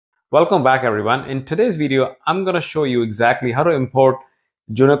Welcome back everyone. In today's video, I'm going to show you exactly how to import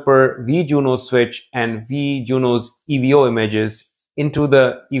Juniper vJunos switch and vJunos EVO images into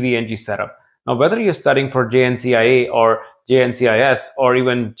the EVNG setup. Now, whether you're studying for JNCIA or JNCIS or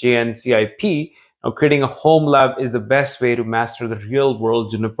even JNCIP, now creating a home lab is the best way to master the real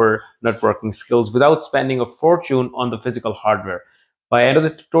world Juniper networking skills without spending a fortune on the physical hardware. By the end of the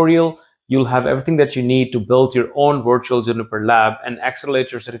tutorial, you'll have everything that you need to build your own virtual Juniper lab and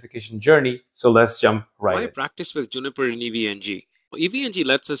accelerate your certification journey. So let's jump right in. Why practice with Juniper in EVNG? EVNG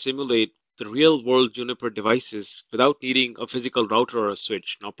lets us simulate the real-world Juniper devices without needing a physical router or a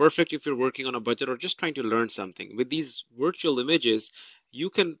switch. Now, perfect if you're working on a budget or just trying to learn something. With these virtual images, you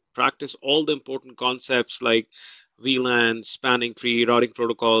can practice all the important concepts like VLAN, spanning tree, routing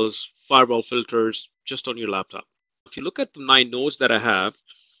protocols, firewall filters, just on your laptop. If you look at the 9 nodes that I have,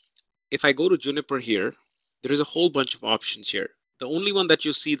 if I go to Juniper here, there is a whole bunch of options here. The only one that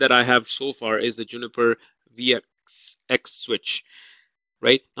you see that I have so far is the Juniper VXX switch,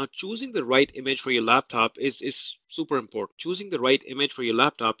 right? Now, choosing the right image for your laptop is super important. Choosing the right image for your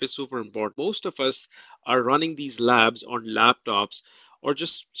laptop is super important. Most of us are running these labs on laptops or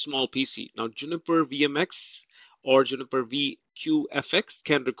just small PC. Now, Juniper VMX or Juniper VQFX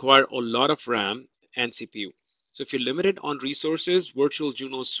can require a lot of RAM and CPU. So if you're limited on resources, Virtual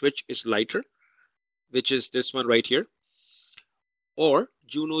Junos switch is lighter, which is this one right here. Or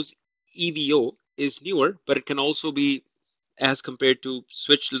Junos EVO is newer, but it can also be, as compared to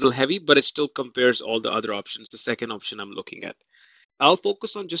switch, a little heavy, but it still compares all the other options, the second option I'm looking at. I'll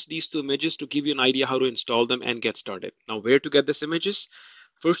focus on just these 2 images to give you an idea how to install them and get started. Now, where to get these images?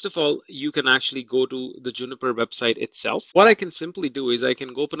 First of all, you can actually go to the Juniper website itself. What I can simply do is I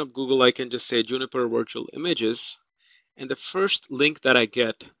can open up Google, I can just say Juniper Virtual Images, and the first link that I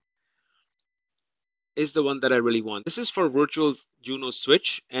get is the one that I really want. This is for Virtual Junos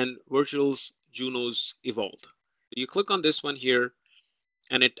Switch and Virtual Junos Evolved. You click on this one here,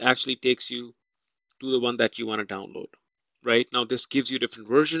 and it actually takes you to the one that you want to download. Right now, this gives you different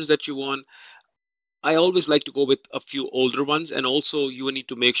versions that you want. I always like to go with a few older ones, and also you need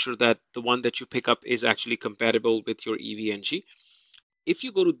to make sure that the one that you pick up is actually compatible with your EVNG. If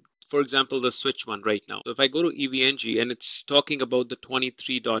you go to, for example, the switch one right now. So if I go to EVNG and it's talking about the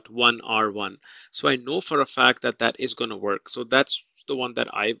 23.1R1, so I know for a fact that that is going to work. So that's the one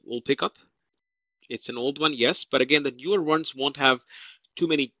that I will pick up. It's an old one, yes, but again, the newer ones won't have too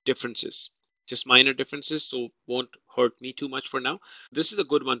many differences, just minor differences, so won't hurt me too much for now. This is a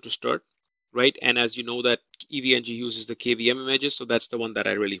good one to start. Right, and as you know that EVNG uses the KVM images, so that's the one that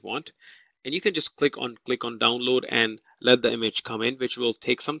I really want. And you can just click on download and let the image come in, which will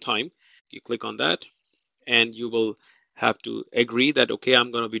take some time. You click on that, and you will have to agree that, okay, I'm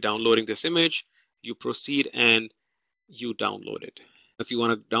going to be downloading this image. You proceed and you download it. If you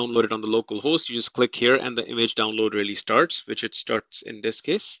want to download it on the local host, you just click here and the image download really starts, which it starts in this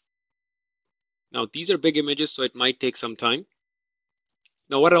case. Now, these are big images, so it might take some time.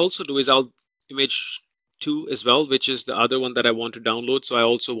 Now, what I also do is I'll image 2 as well, which is the other one that I want to download. So I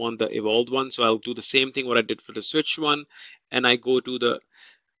also want the evolved one. So I'll do the same thing what I did for the switch one. And I go to the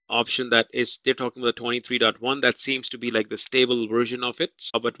option that is, they're talking about 23.1. That seems to be like the stable version of it.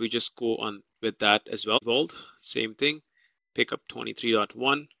 But we just go on with that as well. Evolved, same thing. Pick up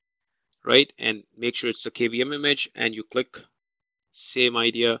 23.1, right? And make sure it's a KVM image. And you click, same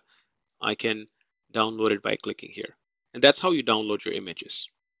idea. I can download it by clicking here. And that's how you download your images.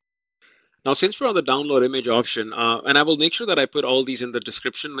 Now, since we're on the download image option, and I will make sure that I put all these in the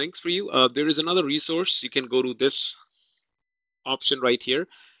description links for you, there is another resource. You can go to this option right here.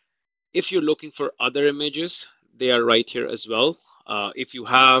 If you're looking for other images, they are right here as well. If you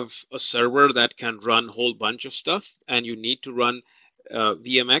have a server that can run a whole bunch of stuff and you need to run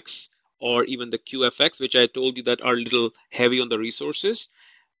VMX or even the QFX, which I told you that are a little heavy on the resources,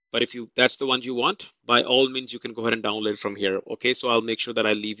 but if that's the one you want, by all means, you can go ahead and download it from here. Okay, so I'll make sure that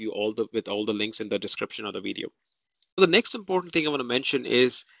I leave you with all the links in the description of the video. So the next important thing I want to mention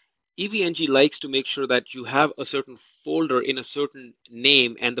is EVNG likes to make sure that you have a certain folder in a certain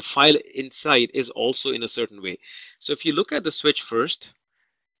name and the file inside is also in a certain way. So if you look at the switch first,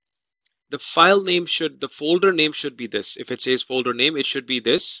 the folder name should be this. If it says folder name, it should be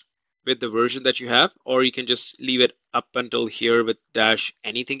this, with the version that you have, or you can just leave it up until here with dash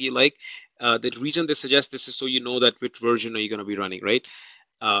anything you like. The reason they suggest this is so you know that which version are you going to be running, right?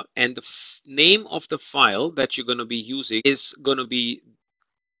 And the name of the file that you're going to be using is going to be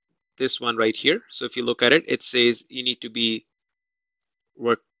this one right here. So if you look at it, it says you need to be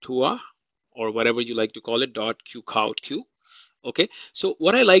Virtua or whatever you like to call it, .qcout. Okay, so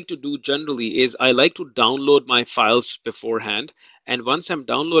what I like to do generally is I like to download my files beforehand, And once I'm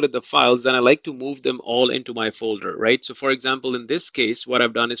downloaded the files, then I like to move them all into my folder, right? So for example, in this case, what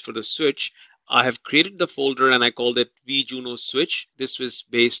I've done is for the switch, I have created the folder and I called it vJunos switch. This was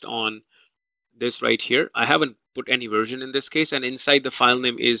based on this right here. I haven't put any version in this case, and inside the file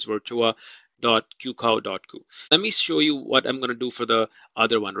name is virtua.qcow.co. Let me show you what I'm going to do for the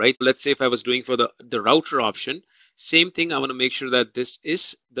other one, right? Let's say if I was doing for the router option, same thing. I want to make sure that this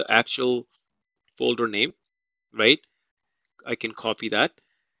is the actual folder name, right? I can copy that.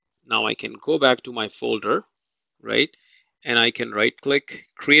 Now I can go back to my folder, right? And I can right click,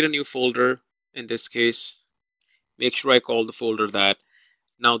 create a new folder. In this case, make sure I call the folder that.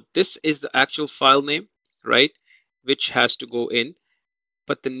 Now this is the actual file name, right? Which has to go in,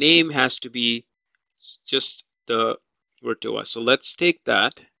 but the name has to be just the Virtua. So let's take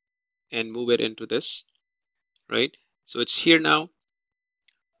that and move it into this, right? So it's here now,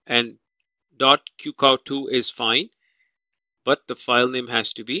 and .qcow2 is fine, but the file name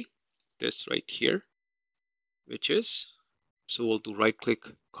has to be this right here, which is, so we'll do right click,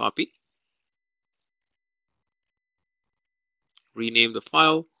 copy, rename the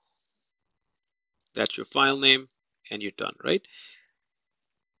file. That's your file name, and you're done, right?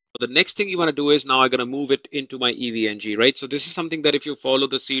 The next thing you want to do is now I'm going to move it into my EVNG, right? So this is something that if you follow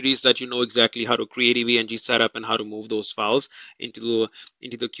the series that you know exactly how to create EVNG setup and how to move those files into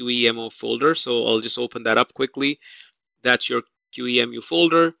the QEMU folder. So I'll just open that up quickly. That's your QEMU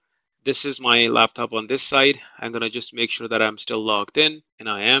folder. This is my laptop on this side. I'm going to just make sure that I'm still logged in, and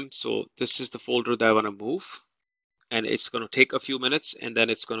I am. So this is the folder that I want to move, and it's going to take a few minutes, and then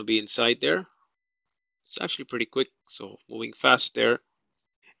it's going to be inside there. It's actually pretty quick, so moving fast there.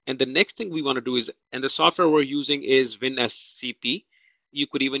 And the next thing we want to do is, and the software we're using is WinSCP. You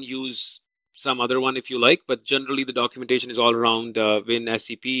could even use some other one if you like, but generally the documentation is all around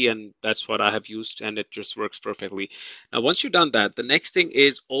WinSCP, and that's what I have used, and it just works perfectly. Now, once you've done that, the next thing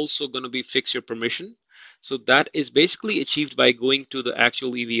is also going to be fix your permission. So that is basically achieved by going to the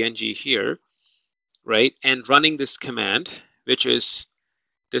actual EVNG here, right, and running this command, which is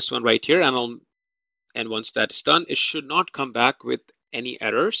this one right here. And once that's done, it should not come back with any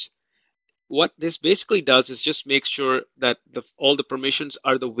errors. What this basically does is just make sure that all the permissions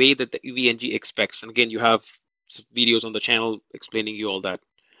are the way that the EVNG expects. And again, you have some videos on the channel explaining you all that.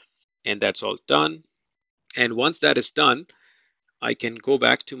 And that's all done. And once that is done, I can go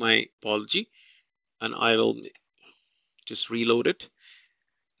back to my topology, and I will just reload it,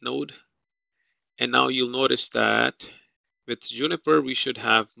 node. And now you'll notice that with Juniper, we should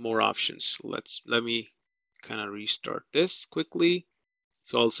have more options. Let me kind of restart this quickly.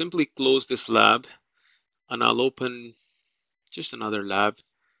 So I'll simply close this lab, and I'll open just another lab.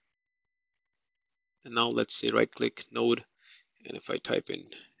 And now let's say right click node, and if I type in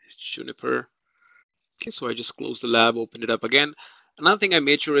Juniper, okay, so I just closed the lab, opened it up again. Another thing I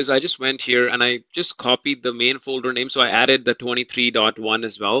made sure is I just went here and I just copied the main folder name. So I added the 23.1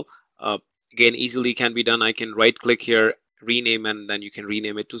 as well. Again, easily can be done. I can right click here, rename, and then you can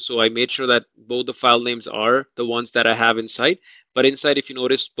rename it too. So I made sure that both the file names are the ones that I have inside. But inside, if you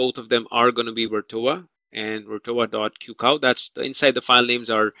notice, both of them are going to be Virtua and Virtua.qcow. That's inside the file names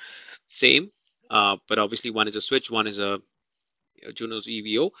are same. But obviously one is a switch, one is a Junos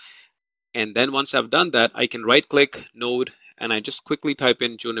EVO. And then once I've done that, I can right click node, and I just quickly type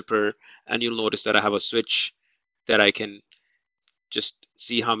in Juniper, and you'll notice that I have a switch that I can just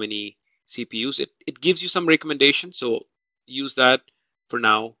see how many CPUs. It gives you some recommendation, so use that for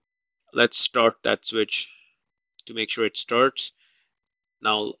now. Let's start that switch to make sure it starts.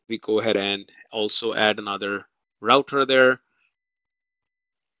 Now we go ahead and also add another router there.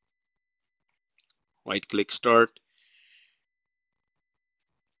 Right click start,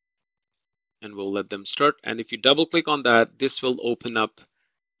 and we'll let them start. And if you double click on that, this will open up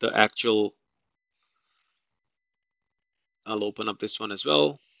the actual, I'll open up this one as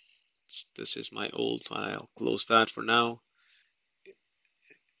well. This is my old file. Close that for now.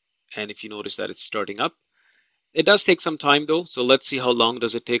 And if you notice that it's starting up, it does take some time though. So let's see how long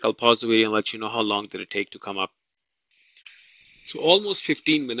does it take. I'll pause the video and let you know how long did it take to come up. So almost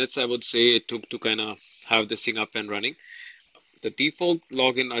 15 minutes, I would say it took to kind of have this thing up and running. The default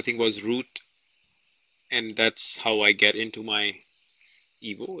login, I think, was root, and that's how I get into my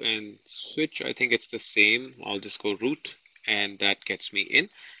EVO. And switch, I think it's the same. I'll just go root, and that gets me in.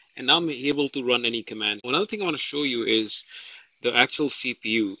 And now I'm able to run any command. One other thing I want to show you is the actual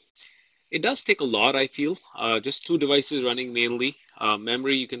CPU. It does take a lot, I feel. Just two devices running mainly.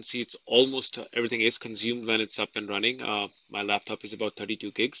 Memory, you can see it's almost everything is consumed when it's up and running. My laptop is about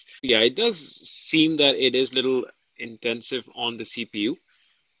 32 gigs. Yeah, it does seem that it is a little intensive on the CPU.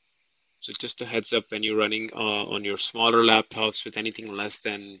 So just a heads up, when you're running on your smaller laptops with anything less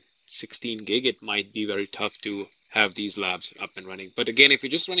than 16 gig, it might be very tough to have these labs up and running. But again, if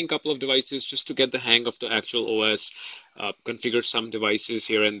you're just running a couple of devices just to get the hang of the actual OS, configure some devices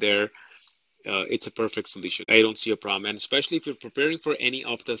here and there, it's a perfect solution. I don't see a problem. And especially if you're preparing for any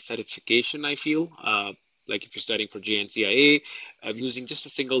of the certification, I feel, like if you're studying for JNCIA, using just a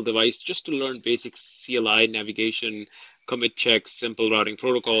single device just to learn basic CLI navigation, commit checks, simple routing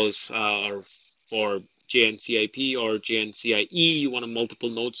protocols, or for JNCIP or JNCIE, you want a multiple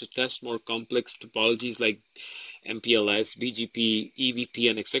nodes to test more complex topologies like MPLS, BGP, EVP,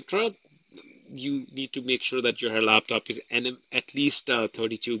 and etc. You need to make sure that your laptop is at least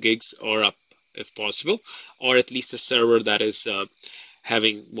 32 gigs or up if possible, or at least a server that is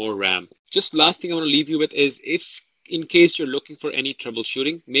having more RAM. Just last thing I want to leave you with is, if in case you're looking for any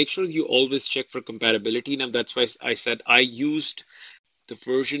troubleshooting, make sure you always check for compatibility. Now that's why I said I used the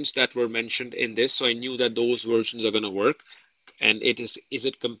versions that were mentioned in this, so I knew that those versions are going to work. And is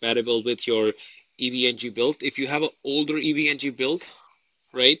it compatible with your EVNG build? If you have an older EVNG build,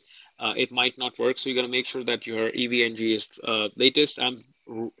 right, it might not work. So you're going to make sure that your EVNG is latest. I'm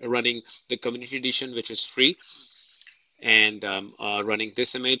running the community edition, which is free, and running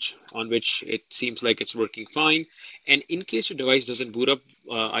this image on which it seems like it's working fine. And in case your device doesn't boot up,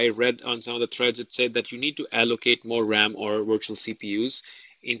 I read on some of the threads, it said that you need to allocate more RAM or virtual CPUs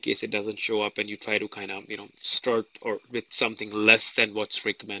in case it doesn't show up, and you try to kind of, start or with something less than what's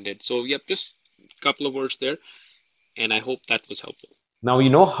recommended. So yep, just a couple of words there, and I hope that was helpful. Now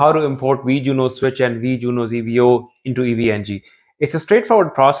you know how to import vJunos switch and vJunos EVO into EVNG. It's a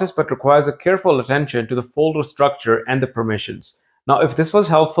straightforward process but requires a careful attention to the folder structure and the permissions. Now if this was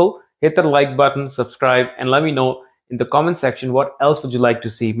helpful, hit the like button, subscribe, and let me know in the comment section what else would you like to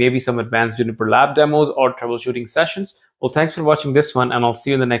see. Maybe some advanced Juniper lab demos or troubleshooting sessions. Well, thanks for watching this one, and I'll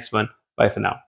see you in the next one. Bye for now.